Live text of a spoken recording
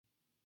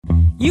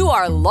You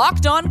are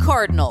Locked On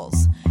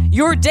Cardinals,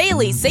 your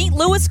daily St.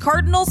 Louis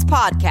Cardinals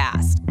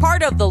podcast,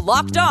 part of the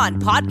Locked On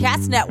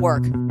Podcast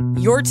Network,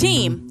 your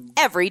team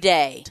every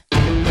day.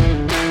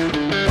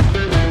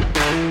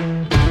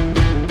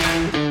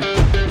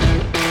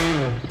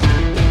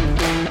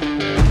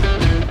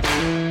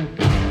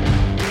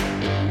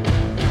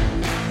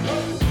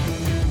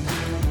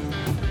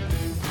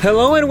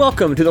 Hello and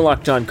welcome to the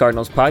Locked On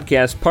Cardinals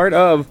podcast, part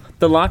of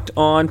the Locked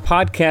On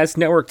Podcast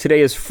Network.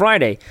 Today is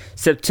Friday,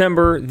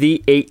 September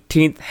the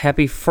 18th.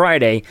 Happy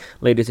Friday,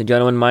 ladies and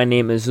gentlemen. My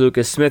name is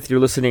Lucas Smith. You're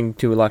listening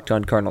to Locked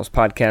On Cardinals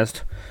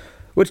podcast,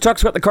 which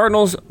talks about the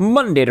Cardinals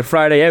Monday to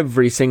Friday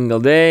every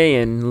single day.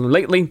 And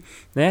lately,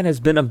 that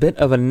has been a bit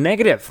of a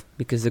negative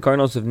because the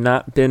Cardinals have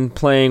not been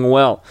playing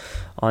well.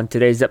 On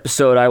today's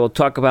episode, I will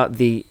talk about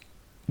the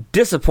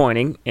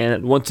disappointing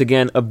and once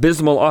again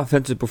abysmal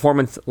offensive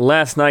performance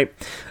last night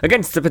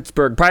against the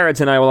Pittsburgh Pirates,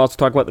 and I will also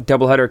talk about the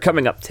doubleheader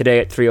coming up today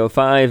at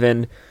 3:05.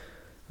 And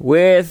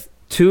with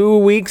 2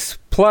 weeks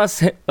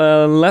plus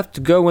left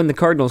to go in the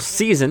Cardinals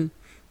season,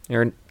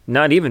 or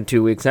not even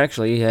 2 weeks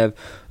actually, you have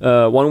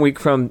 1 week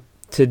from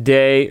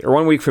today, or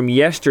 1 week from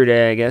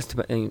yesterday, I guess,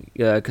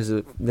 because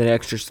of the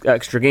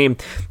extra game.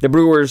 The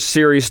Brewers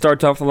series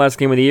starts off the last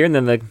game of the year, and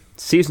then the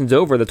season's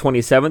over the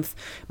 27th.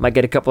 Might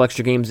get a couple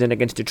extra games in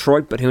against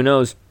Detroit, but who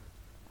knows?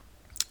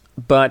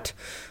 But,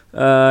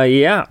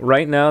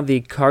 right now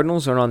the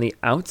Cardinals are on the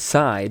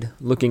outside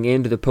looking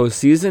into the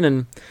postseason,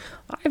 and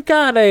I've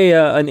got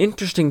an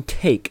interesting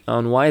take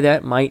on why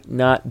that might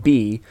not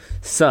be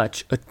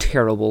such a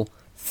terrible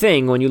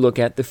thing when you look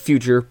at the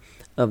future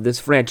of this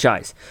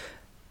franchise.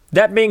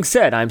 That being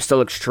said, I'm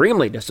still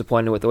extremely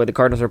disappointed with the way the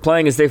Cardinals are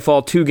playing as they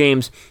fall 2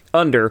 games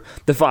under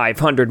the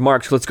 500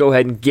 mark. So let's go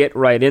ahead and get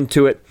right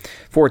into it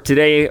for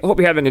today. I hope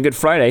you're having a good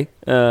Friday.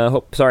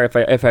 Sorry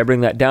if I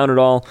bring that down at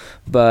all,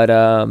 but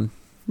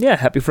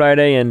happy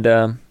Friday,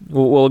 and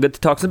we'll get to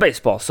talk some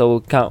baseball. So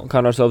we'll count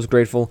ourselves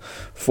grateful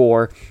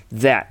for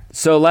that.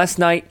 So last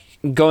night,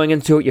 going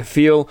into it, you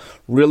feel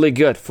really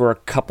good for a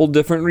couple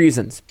different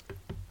reasons.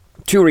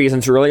 2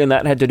 reasons, really, and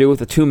that had to do with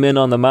the 2 men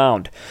on the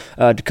mound.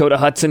 Dakota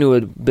Hudson, who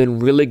had been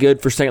really good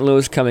for St.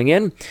 Louis coming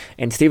in,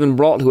 and Steven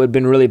Brault, who had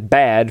been really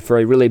bad for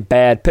a really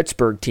bad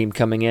Pittsburgh team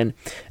coming in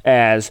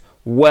as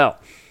well.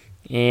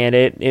 And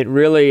it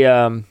really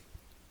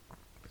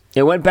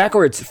it went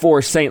backwards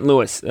for St.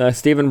 Louis.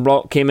 Steven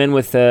Brault came in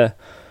with a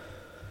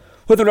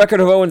record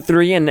of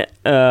 0-3 and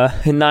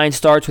in 9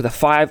 starts with a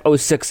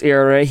 5.06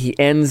 ERA. He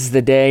ends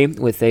the day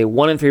with a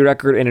 1-3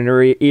 record and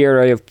an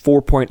ERA of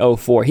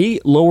 4.04. He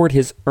lowered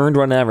his earned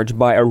run average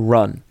by a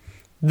run.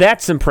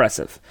 That's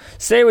impressive.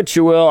 Say what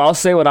you will. I'll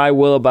say what I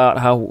will about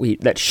how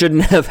that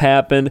shouldn't have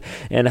happened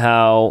and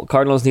how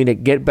Cardinals need to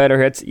get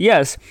better hits.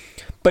 Yes,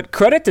 but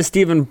credit to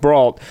Steven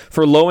Brault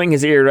for lowering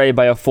his ERA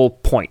by a full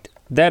point.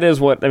 That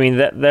is what,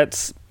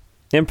 that's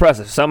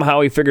impressive. Somehow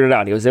he figured it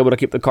out. He was able to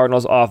keep the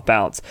Cardinals off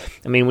balance.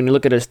 I mean, when you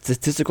look at a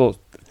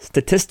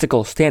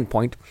statistical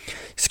standpoint,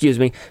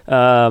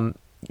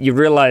 you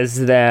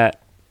realize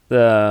that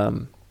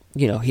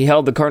he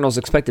held the Cardinals'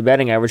 expected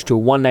batting average to a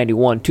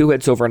 191, 2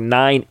 hits over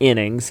 9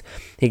 innings.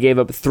 He gave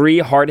up 3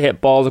 hard hit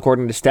balls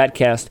according to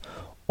StatCast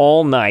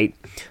all night.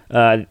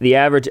 The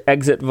average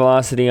exit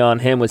velocity on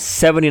him was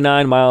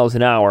 79 miles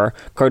an hour.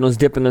 Cardinals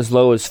dipping as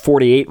low as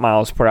 48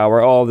 miles per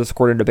hour. All of this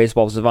according to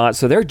Baseball Savant.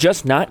 So they're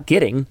just not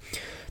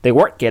they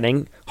weren't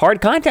getting hard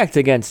contact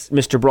against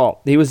Mr. Brault.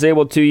 He was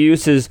able to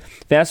use his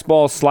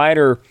fastball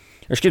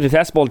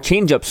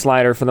changeup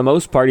slider for the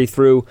most part. He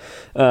threw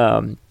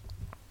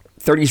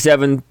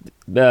 37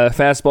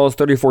 fastballs,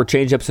 34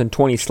 changeups, and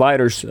 20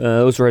 sliders.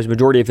 Those were his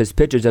majority of his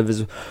pitches of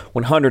his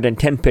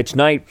 110-pitch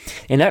night,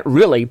 and that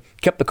really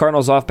kept the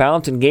Cardinals off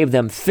balance and gave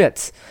them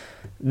fits.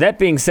 That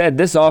being said,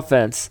 this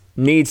offense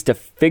needs to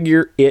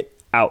figure it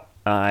out.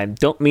 I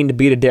don't mean to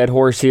beat a dead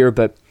horse here,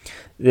 but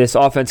this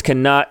offense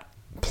cannot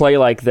play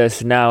like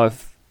this now.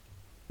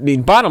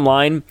 Bottom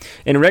line,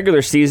 in a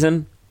regular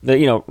season,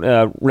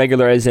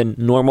 regular as in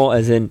normal,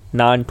 as in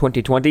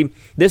non-2020,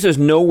 this is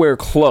nowhere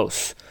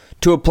close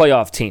to a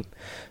playoff team.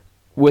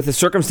 With the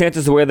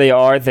circumstances the way they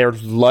are, they're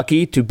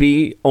lucky to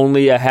be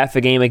only a half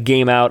a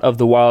game out of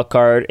the wild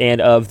card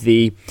and of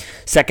the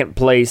second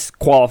place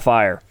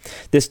qualifier.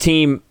 This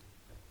team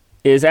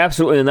is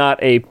absolutely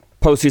not a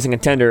postseason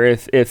contender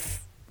if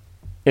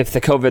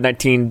the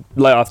COVID-19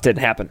 layoff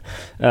didn't happen.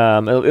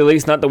 At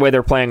least not the way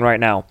they're playing right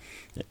now.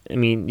 I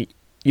mean,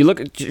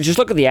 look at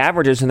the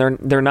averages, and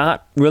they're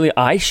not really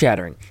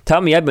eye-shattering.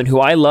 Tommy Edman,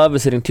 who I love,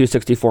 is hitting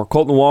 .264.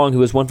 Colton Wong,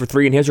 who is 1 for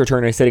 3 in his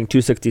return, is hitting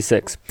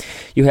 .266.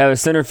 You have a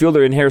center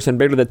fielder in Harrison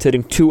Bader that's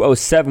hitting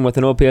 .207 with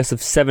an OPS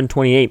of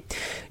 728.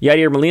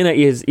 Yadier Molina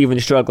is even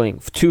struggling,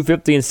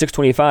 .250 and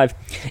 625.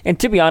 And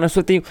to be honest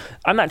with you,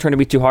 I'm not trying to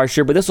be too harsh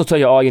here, but this will tell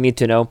you all you need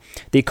to know.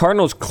 The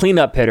Cardinals'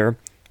 cleanup hitter,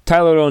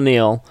 Tyler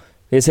O'Neill,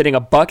 is hitting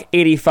a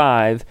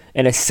 .185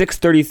 and a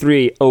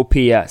 .633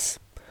 OPS.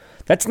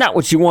 That's not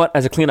what you want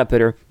as a cleanup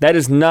hitter. That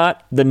is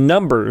not the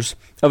numbers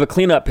of a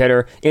cleanup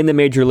hitter in the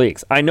major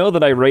leagues. I know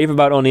that I rave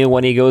about O'Neill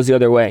when he goes the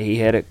other way. He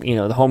had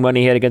the home run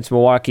he had against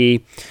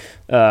Milwaukee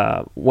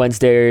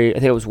Wednesday. I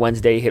think it was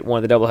Wednesday. He hit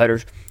one of the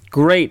doubleheaders.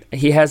 Great.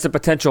 He has the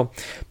potential,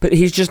 but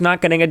he's just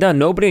not getting it done.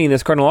 Nobody in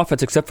this Cardinal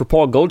offense except for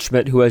Paul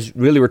Goldschmidt, who has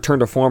really returned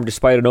to form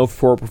despite an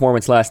 0-for-4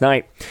 performance last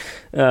night.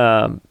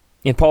 And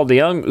Paul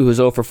DeJong, who was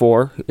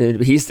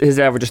 0-for-4, his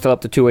average is still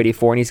up to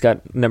 284, and he's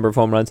got a number of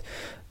home runs.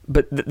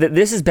 But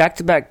this is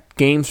back-to-back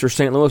games for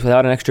St. Louis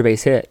without an extra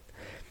base hit.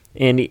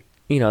 And,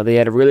 they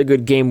had a really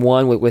good game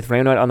one with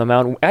Wainwright on the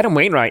mound. Adam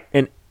Wainwright,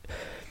 and,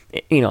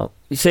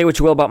 say what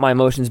you will about my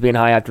emotions being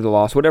high after the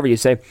loss, whatever you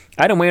say,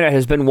 Adam Wainwright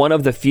has been one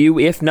of the few,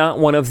 if not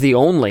one of the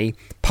only,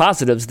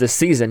 positives this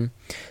season.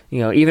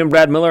 Even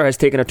Brad Miller has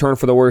taken a turn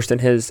for the worst in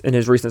his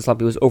recent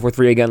slump. He was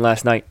 0-for-3 again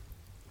last night.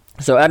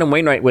 So Adam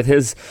Wainwright, with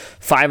his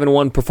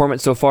 5-1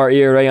 performance so far,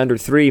 ERA under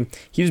 3,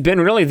 he's been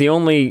really the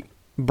only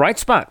bright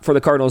spot for the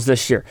Cardinals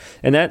this year,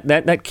 and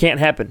that can't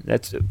happen.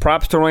 That's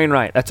props to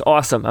Wainwright. That's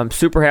awesome. I'm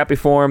super happy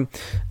for him.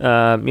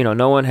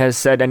 No one has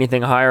said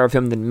anything higher of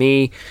him than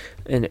me,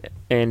 and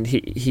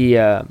he's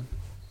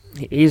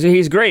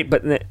great.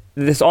 But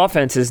this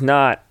offense is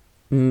not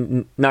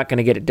going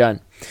to get it done.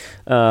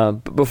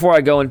 But before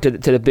I go into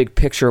the big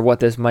picture of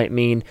what this might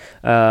mean,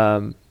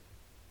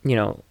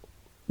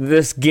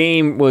 this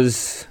game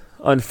was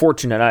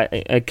unfortunate.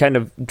 I kind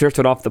of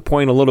drifted off the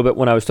point a little bit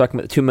when I was talking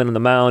about the 2 men on the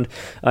mound.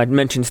 I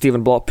mentioned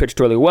Stephen Blatt pitched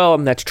really well,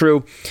 and that's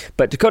true.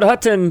 But Dakota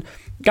Hudson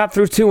got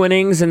through 2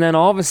 innings, and then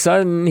all of a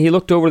sudden he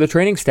looked over the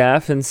training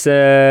staff and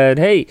said,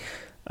 "Hey,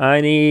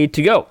 I need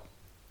to go."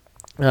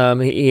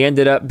 He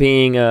ended up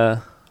being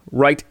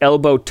right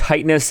elbow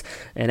tightness,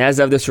 and as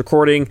of this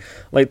recording,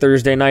 late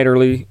Thursday night,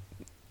 early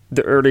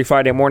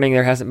Friday morning,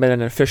 there hasn't been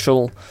an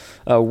official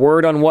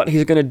word on what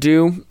he's going to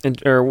do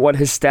or what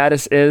his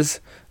status is.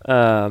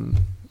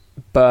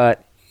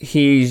 But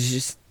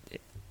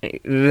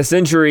this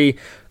injury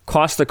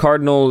cost the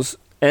Cardinals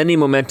any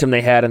momentum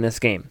they had in this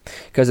game,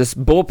 because this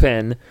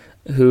bullpen,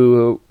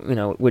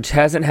 which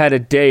hasn't had a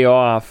day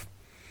off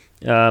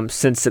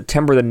since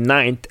September the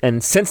 9th,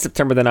 and since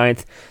September the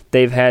 9th,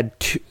 they've had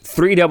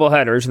 3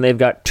 doubleheaders, and they've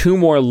got 2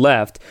 more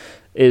left,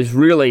 is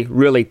really,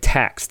 really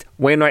taxed.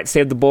 Wainwright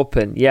saved the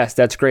bullpen. Yes,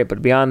 that's great.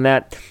 But beyond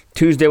that,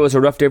 Tuesday was a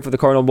rough day for the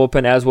Cardinal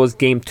bullpen, as was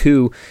Game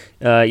 2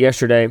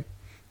 yesterday.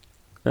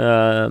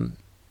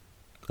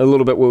 A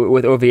little bit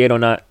with Oviedo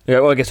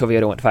I guess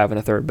Oviedo went 5 in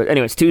the third. But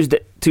anyways,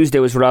 Tuesday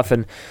was rough,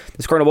 and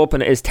this Cardinal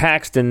bullpen is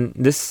taxed, and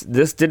this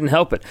didn't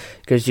help it,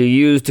 because you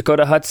used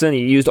Dakota Hudson,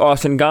 you used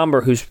Austin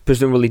Gomber, who's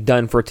presumably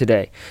done for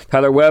today.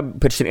 Tyler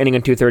Webb pitched an inning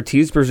and 2/3.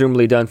 He's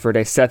presumably done for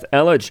today. Seth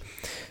Elledge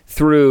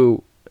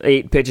threw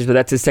 8 pitches, but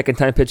that's his second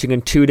time pitching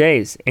in 2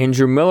 days.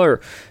 Andrew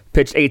Miller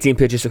pitched 18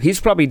 pitches, so he's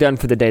probably done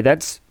for the day.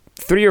 That's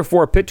 3 or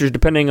 4 pitchers,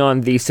 depending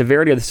on the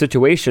severity of the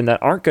situation,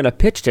 that aren't going to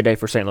pitch today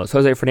for St. Louis.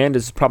 Jose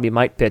Fernandez probably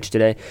might pitch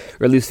today,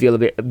 or at least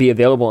be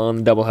available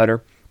on the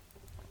doubleheader.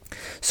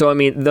 So,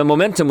 the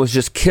momentum was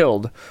just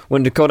killed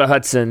when Dakota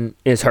Hudson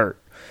is hurt.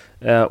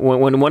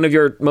 When one of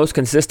your most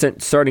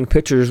consistent starting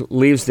pitchers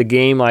leaves the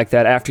game like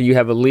that after you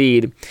have a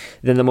lead,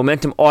 then the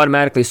momentum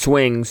automatically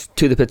swings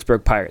to the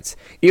Pittsburgh Pirates.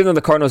 Even though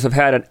the Cardinals have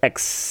had an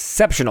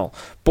exceptional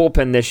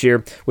bullpen this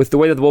year, with the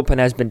way that the bullpen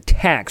has been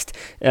taxed,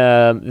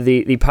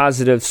 the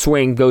positive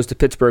swing goes to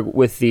Pittsburgh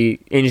with the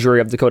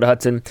injury of Dakota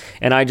Hudson,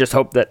 and I just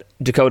hope that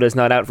Dakota is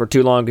not out for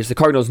too long, because the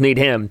Cardinals need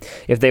him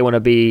if they want to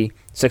be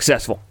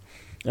successful.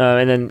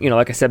 And then,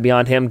 like I said,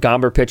 beyond him,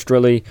 Gomber pitched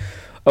really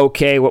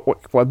okay.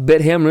 What bit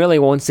him really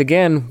once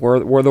again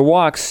were the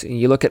walks.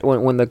 You look at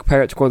when the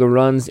Pirates score the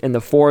runs in the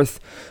 4th,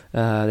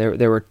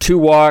 there were 2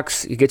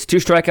 walks. He gets 2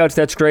 strikeouts,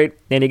 that's great,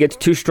 and he gets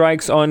 2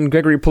 strikes on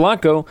Gregory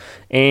Polanco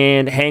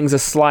and hangs a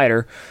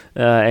slider,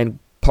 and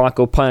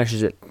Polanco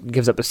punishes it,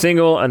 gives up a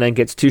single, and then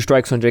gets 2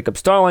 strikes on Jacob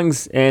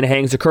Stallings and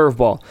hangs a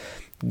curveball.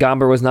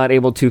 Gomber was not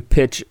able to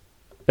pitch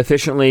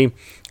efficiently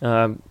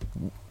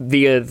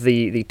via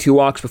the 2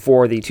 walks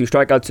before the 2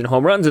 strikeouts and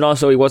home runs, and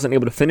also he wasn't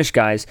able to finish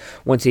guys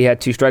once he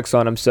had 2 strikes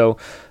on him. So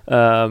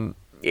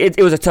it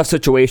was a tough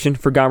situation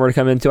for Gomber to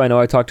come into. I know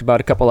I talked about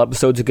a couple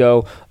episodes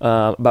ago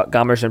about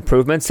Gomber's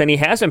improvements, and he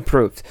has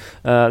improved.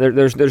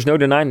 There's no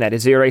denying that.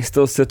 His ERA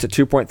still sits at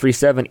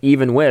 2.37,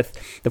 even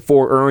with the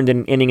 4 earned in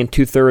an inning and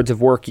 2/3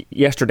 of work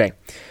yesterday.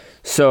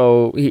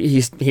 So he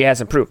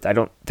has improved.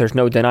 There's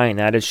no denying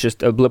that. It's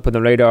just a blip on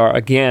the radar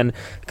again,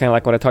 kind of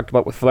like what I talked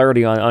about with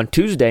Flaherty on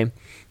Tuesday.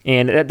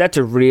 And that's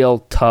a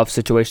real tough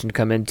situation to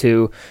come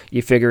into.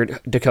 You figured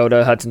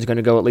Dakota Hudson's going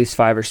to go at least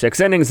 5 or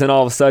 6 innings, and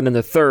all of a sudden in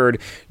the 3rd,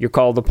 you're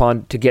called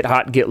upon to get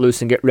hot, get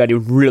loose, and get ready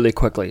really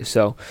quickly.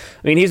 So,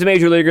 he's a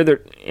major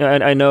leaguer.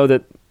 I know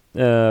that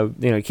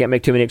you can't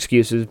make too many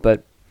excuses,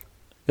 but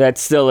that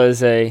still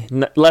is a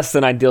less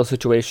than ideal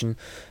situation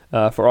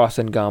for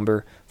Austin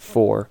Gomber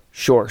for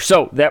sure.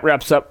 So that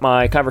wraps up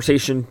my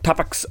conversation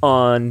topics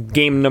on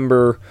game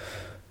number.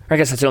 I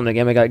guess that's the only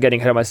game. I got getting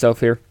ahead of myself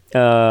here.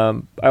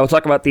 I will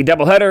talk about the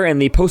doubleheader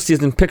and the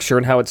postseason picture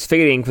and how it's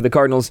fading for the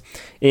Cardinals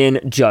in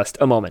just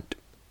a moment.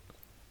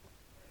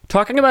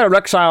 Talking about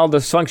erectile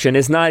dysfunction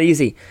is not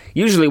easy.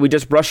 Usually we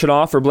just brush it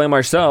off or blame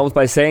ourselves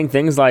by saying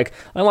things like,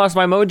 I lost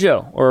my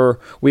mojo,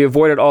 or we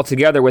avoid it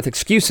altogether with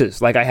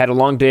excuses like I had a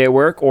long day at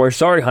work, or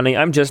sorry honey,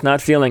 I'm just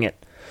not feeling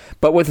it.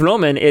 But with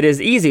Roman, it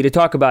is easy to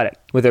talk about it.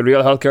 With a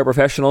real healthcare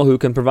professional who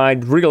can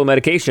provide real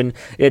medication,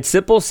 it's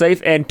simple, safe,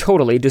 and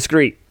totally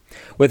discreet.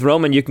 With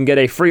Roman, you can get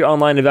a free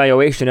online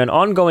evaluation and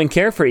ongoing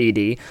care for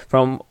ED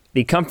from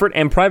the comfort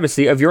and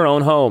privacy of your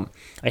own home.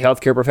 A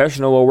healthcare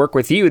professional will work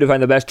with you to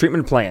find the best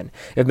treatment plan.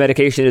 If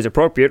medication is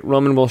appropriate,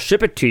 Roman will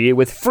ship it to you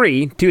with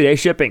free 2-day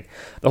shipping.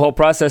 The whole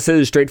process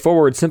is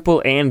straightforward,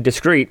 simple, and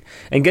discreet.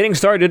 And getting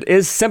started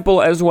is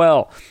simple as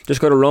well. Just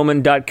go to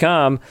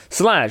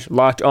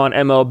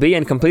roman.com/lockedonmlb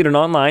and complete an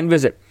online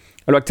visit.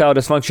 Erectile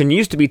dysfunction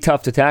used to be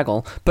tough to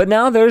tackle, but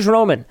now there's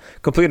Roman.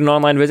 Complete an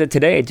online visit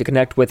today to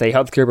connect with a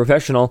healthcare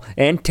professional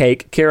and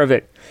take care of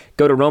it.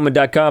 Go to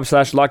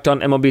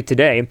roman.com/lockedonmlb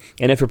today,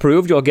 and if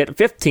approved, you'll get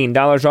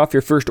 $15 off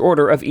your first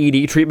order of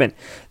ED treatment.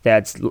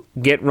 That's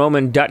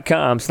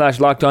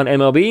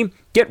getroman.com/lockedonmlb.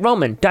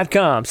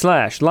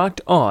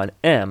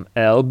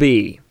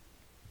 Getroman.com/lockedonmlb.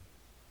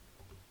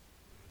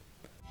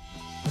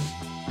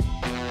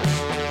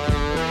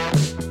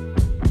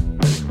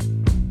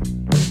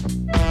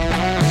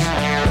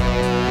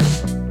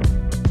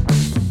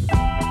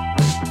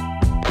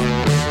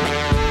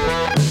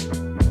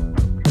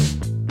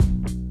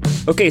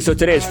 Okay, so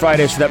today is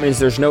Friday, so that means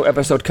there's no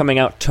episode coming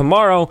out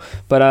tomorrow,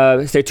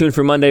 but stay tuned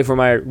for Monday for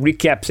my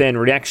recaps and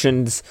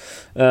reactions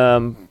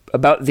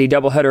about the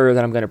doubleheader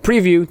that I'm going to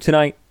preview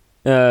tonight.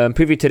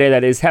 Preview today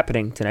that is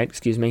happening tonight,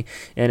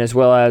 and as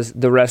well as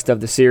the rest of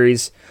the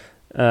series.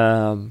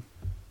 Then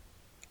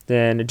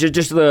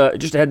just a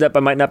heads up, I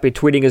might not be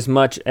tweeting as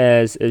much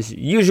as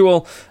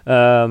usual.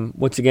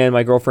 Once again,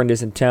 my girlfriend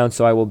is in town,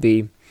 so I will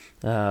be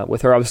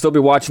with her. I'll still be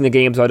watching the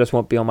games, so I just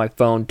won't be on my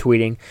phone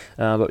tweeting,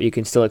 but you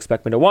can still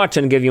expect me to watch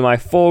and give you my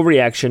full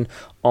reaction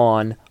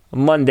on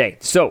Monday.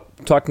 So,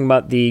 talking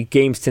about the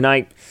games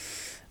tonight,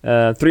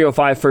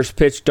 3:05 first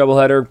pitch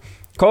doubleheader.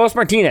 Carlos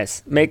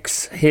Martinez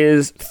makes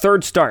his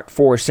third start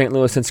for St.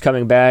 Louis since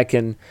coming back,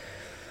 and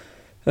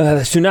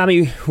the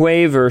Tsunami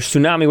Wave, or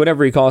Tsunami,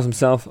 whatever he calls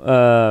himself,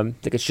 I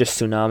think it's just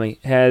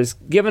Tsunami, has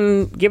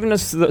given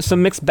us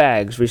some mixed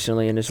bags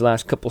recently in his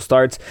last couple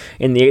starts.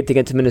 In the 8th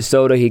against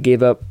Minnesota, he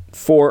gave up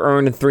 4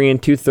 earned and 3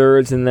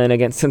 2/3, and then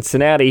against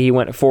Cincinnati, he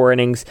went 4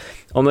 innings,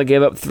 only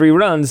gave up 3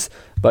 runs,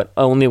 but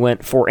only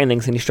went 4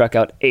 innings, and he struck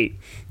out 8.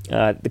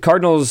 The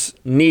Cardinals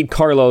need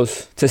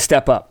Carlos to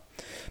step up.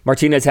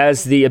 Martinez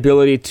has the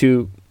ability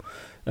to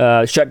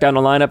shut down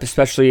a lineup,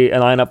 especially a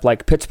lineup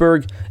like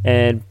Pittsburgh.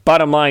 And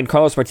bottom line,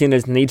 Carlos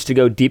Martinez needs to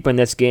go deep in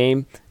this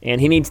game,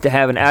 and he needs to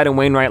have an Adam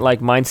Wainwright-like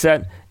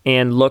mindset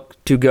and look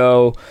to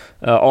go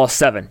all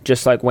 7,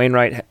 just like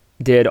Wainwright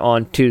did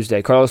on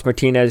Tuesday. Carlos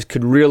Martinez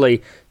could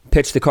really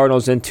pitch the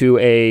Cardinals into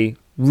a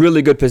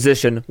really good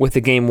position with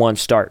the Game 1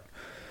 start.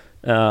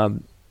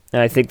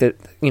 And I think that,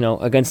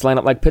 against a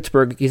lineup like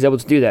Pittsburgh, he's able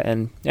to do that.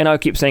 And I'll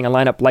keep saying a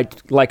lineup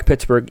like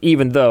Pittsburgh,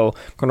 even though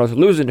Cardinals are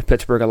losing to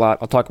Pittsburgh a lot.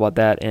 I'll talk about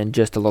that in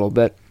just a little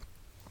bit.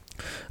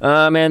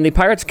 And the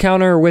Pirates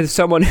counter with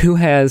someone who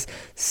has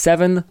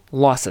 7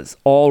 losses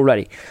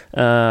already.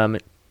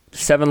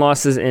 7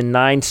 losses in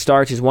 9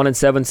 starts. He's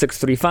 1-7,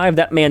 6.35.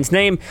 That man's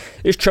name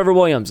is Trevor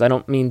Williams. I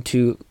don't mean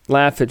to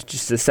laugh. It's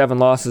just the 7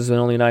 losses and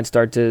only 9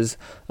 starts is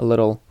a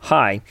little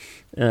high.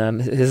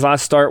 His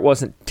last start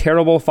wasn't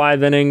terrible.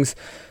 5 innings.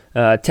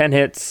 10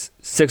 hits,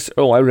 6...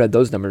 Oh, I read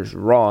those numbers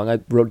wrong.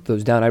 I wrote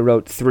those down. I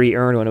wrote 3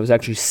 earned when it was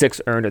actually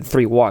 6 earned and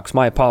 3 walks.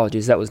 My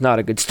apologies. That was not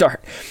a good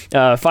start.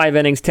 5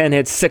 innings, 10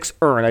 hits, 6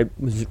 earned. I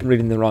was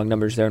reading the wrong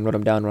numbers there and wrote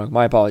them down wrong.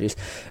 My apologies.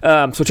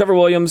 So Trevor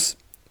Williams,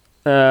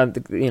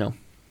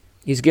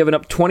 he's given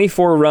up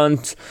 24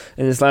 runs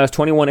in his last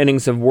 21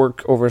 innings of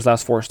work over his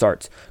last 4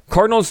 starts.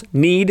 Cardinals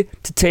need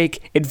to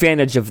take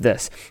advantage of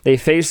this. They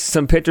face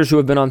some pitchers who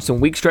have been on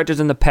some weak stretches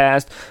in the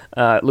past.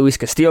 Luis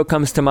Castillo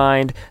comes to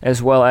mind,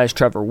 as well as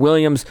Trevor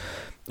Williams.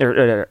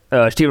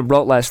 Stephen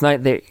Brault last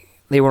night.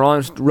 They were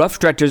on rough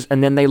stretches,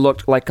 and then they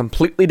looked like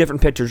completely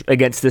different pitchers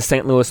against this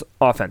St. Louis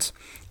offense.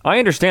 I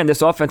understand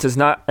this offense is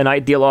not an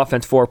ideal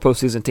offense for a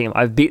postseason team.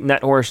 I've beaten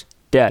that horse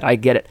dead. I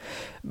get it.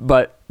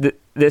 But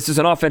this is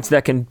an offense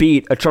that can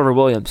beat a Trevor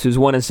Williams, who's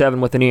 1-7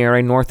 with an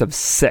ERA north of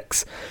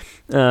 6.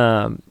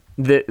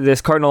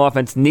 This Cardinal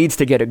offense needs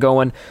to get it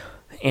going,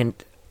 and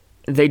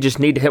they just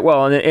need to hit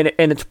well. And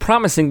it's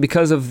promising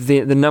because of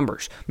the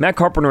numbers. Matt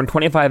Carpenter in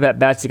 25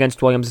 at-bats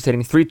against Williams is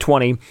hitting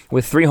 .320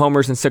 with 3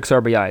 homers and 6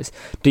 RBIs.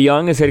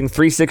 DeYoung is hitting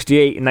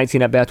 .368 in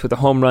 19 at-bats with a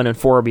home run and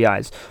 4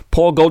 RBIs.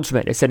 Paul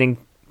Goldschmidt is hitting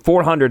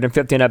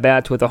 .415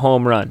 at-bats with a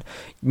home run.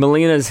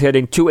 Molina's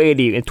hitting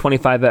 .280 in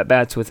 25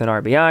 at-bats with an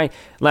RBI.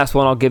 Last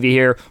one I'll give you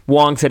here,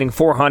 Wong's hitting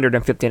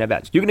 .415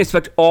 at-bats. You can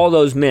expect all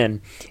those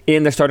men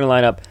in the starting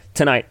lineup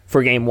tonight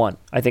for Game 1.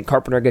 I think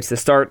Carpenter gets the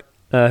start.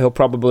 He'll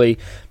probably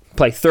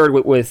play third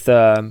with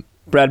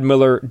Brad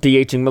Miller.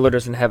 DHing Miller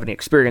doesn't have any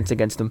experience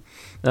against him,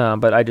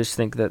 but I just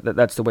think that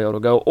that's the way it'll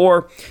go.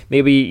 Or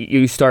maybe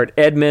you start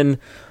Edman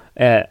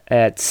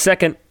at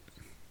second,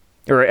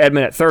 or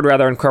Edman at third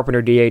rather, and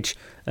Carpenter DH.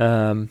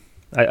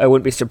 I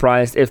wouldn't be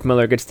surprised if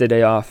Miller gets the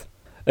day off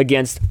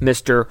against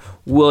Mr.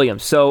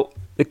 Williams. So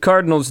the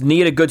Cardinals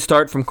need a good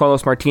start from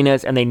Carlos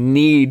Martinez, and they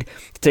need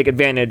to take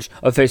advantage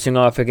of facing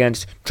off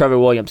against Trevor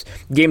Williams.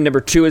 Game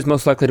number 2 is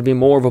most likely to be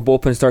more of a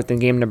bullpen start than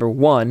game number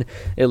 1.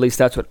 At least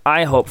that's what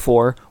I hope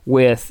for.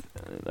 With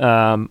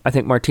I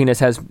think Martinez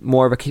has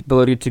more of a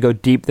capability to go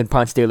deep than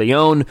Ponce de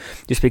Leon,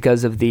 just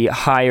because of the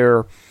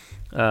higher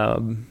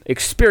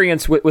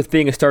experience with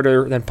being a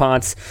starter than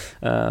Ponce.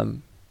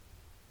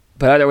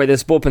 But either way,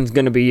 this bullpen's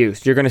going to be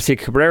used. You're going to see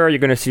Cabrera, you're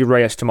going to see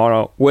Reyes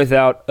tomorrow,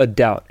 without a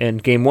doubt. In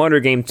Game 1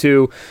 or Game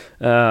 2,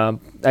 I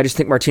just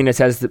think Martinez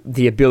has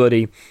the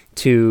ability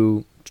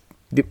to,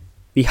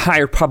 the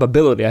higher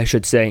probability, I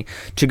should say,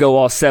 to go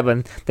all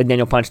 7 than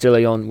Daniel Ponce de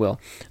Leon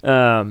will.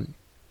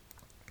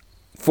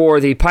 For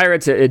the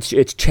Pirates,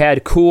 it's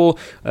Chad Kuhl.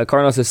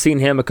 Cardinals have seen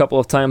him a couple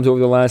of times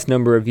over the last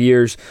number of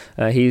years.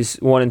 He's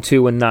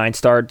 1-2 in 9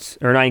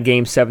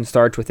 games, 7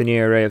 starts with an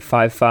ERA of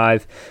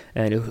 5.5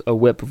 and a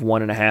WHIP of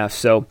 1.5.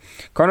 So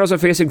Cardinals are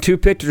facing 2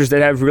 pitchers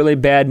that have really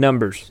bad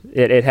numbers.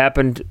 It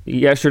happened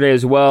yesterday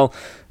as well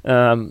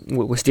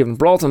with Stephen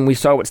Brault, and we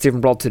saw what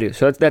Stephen Brault to do.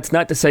 So that's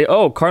not to say,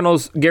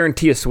 Cardinals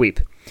guarantee a sweep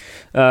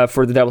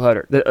for the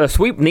doubleheader. A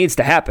sweep needs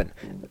to happen.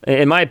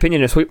 In my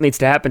opinion, a sweep needs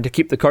to happen to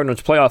keep the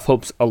Cardinals' playoff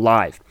hopes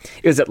alive.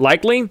 Is it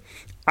likely?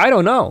 I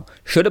don't know.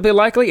 Should it be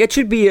likely? It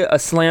should be a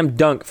slam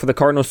dunk for the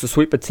Cardinals to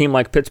sweep a team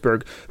like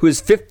Pittsburgh, who is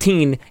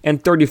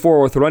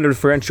 15-34 with a run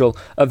differential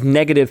of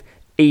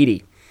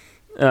 -80.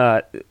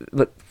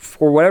 But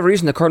for whatever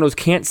reason, the Cardinals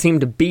can't seem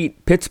to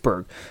beat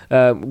Pittsburgh.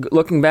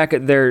 Looking back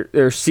at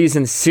their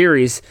season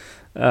series,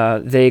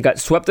 they got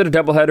swept at a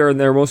doubleheader in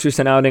their most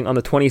recent outing on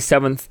the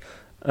 27th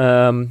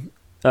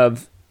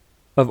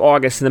of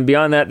August, and then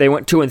beyond that, they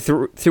went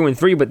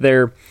 2-3, but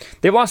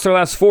they've lost their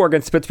last 4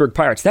 against the Pittsburgh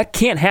Pirates. That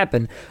can't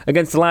happen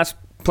against the last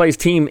place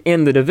team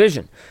in the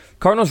division.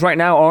 Cardinals right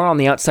now are on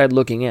the outside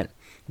looking in.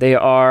 They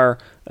are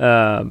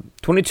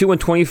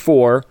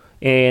 22-24,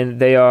 and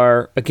they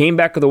are a game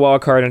back of the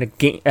wild card and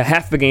a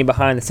half of a game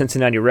behind the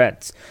Cincinnati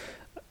Reds.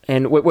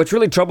 And what's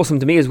really troublesome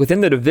to me is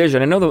within the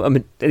division. I know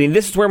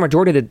this is where a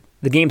majority of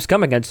the games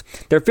come against.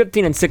 They're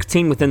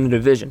 15-16 within the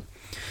division.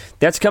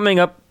 That's coming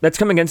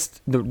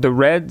against the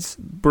Reds,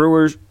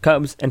 Brewers,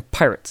 Cubs, and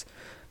Pirates.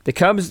 The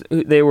Cubs,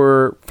 they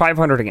were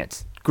 500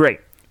 against.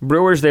 Great.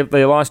 Brewers,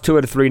 they lost 2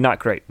 out of 3, not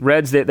great.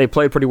 Reds, they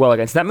played pretty well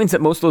against. That means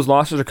that most of those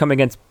losses are coming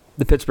against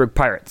the Pittsburgh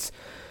Pirates.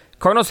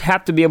 Cardinals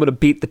have to be able to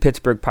beat the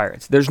Pittsburgh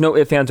Pirates. There's no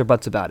ifs, ands, or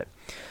buts about it.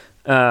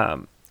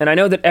 And I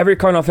know that every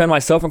Cardinal fan,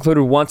 myself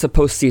included, wants a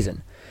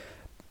postseason.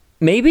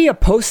 Maybe a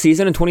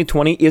postseason in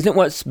 2020 isn't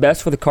what's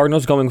best for the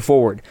Cardinals going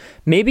forward.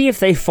 Maybe if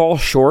they fall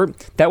short,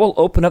 that will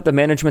open up the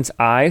management's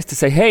eyes to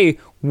say, hey,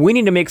 we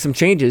need to make some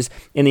changes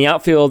in the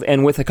outfield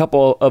and with a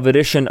couple of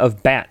addition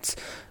of bats.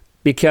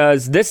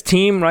 Because this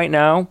team right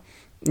now,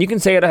 you can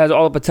say it has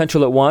all the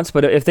potential it wants,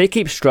 but if they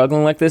keep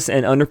struggling like this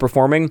and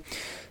underperforming,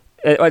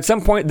 at some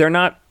point they're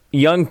not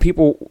young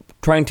people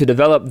trying to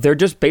develop. They're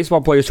just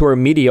baseball players who are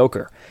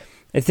mediocre.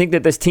 I think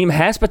that this team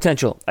has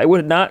potential. It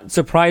would not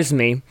surprise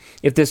me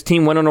if this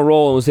team went on a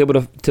roll and was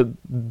able to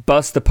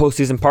bust the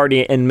postseason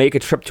party and make a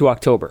trip to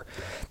October.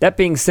 That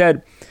being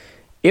said,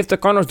 if the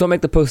Cardinals don't make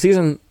the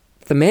postseason,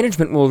 the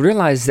management will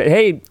realize that,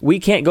 hey,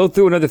 we can't go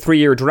through another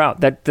 3-year drought.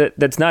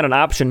 That's not an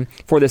option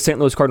for the St.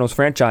 Louis Cardinals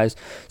franchise.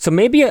 So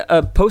maybe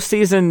a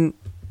postseason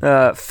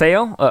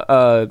fail,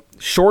 a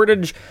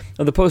shortage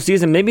of the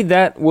postseason, maybe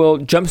that will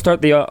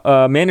jumpstart the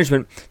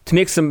management to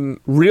make some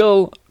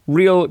real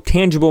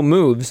tangible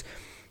moves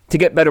to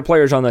get better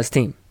players on this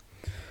team.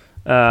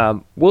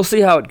 We'll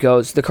see how it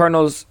goes. The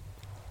Cardinals,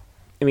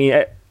 I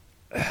mean,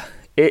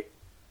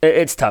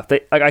 it's tough.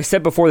 Like I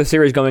said before the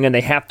series going in,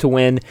 they have to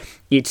win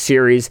each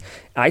series.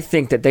 I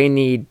think that they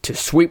need to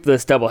sweep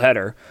this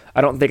doubleheader.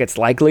 I don't think it's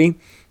likely,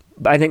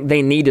 but I think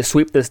they need to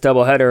sweep this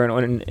doubleheader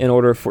in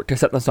order to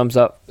set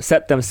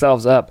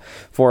themselves up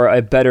for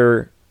a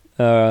better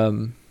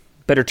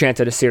chance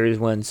at a series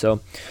win.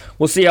 So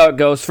we'll see how it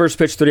goes. First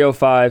pitch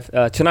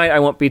 3:05. Tonight I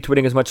won't be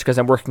tweeting as much because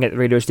I'm working at the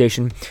radio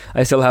station.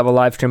 I still have a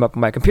live stream up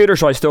on my computer,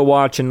 so I still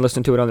watch and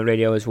listen to it on the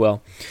radio as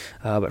well.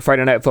 But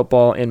Friday Night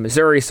Football in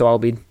Missouri, so I'll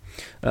be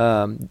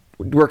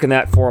working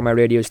that for my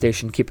radio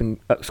station, keeping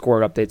score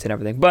updates and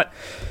everything. But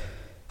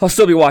I'll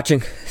still be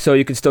watching, so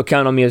you can still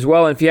count on me as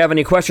well. And if you have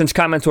any questions,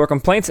 comments, or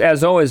complaints,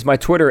 as always, my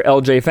Twitter,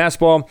 LJ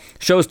Fastball,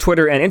 show's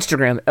Twitter and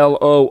Instagram,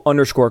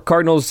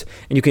 LO_Cardinals,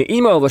 and you can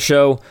email the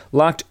show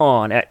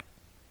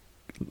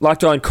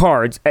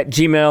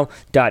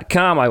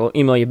lockedoncards@gmail.com. I will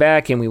email you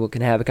back, and we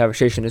can have a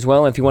conversation as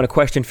well. And if you want a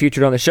question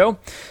featured on the show,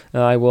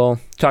 I will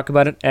talk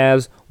about it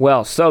as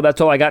well. So that's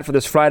all I got for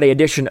this Friday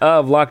edition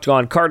of Locked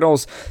On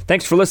Cardinals.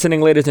 Thanks for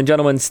listening, ladies and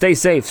gentlemen. Stay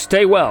safe,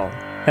 stay well,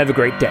 have a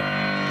great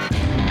day.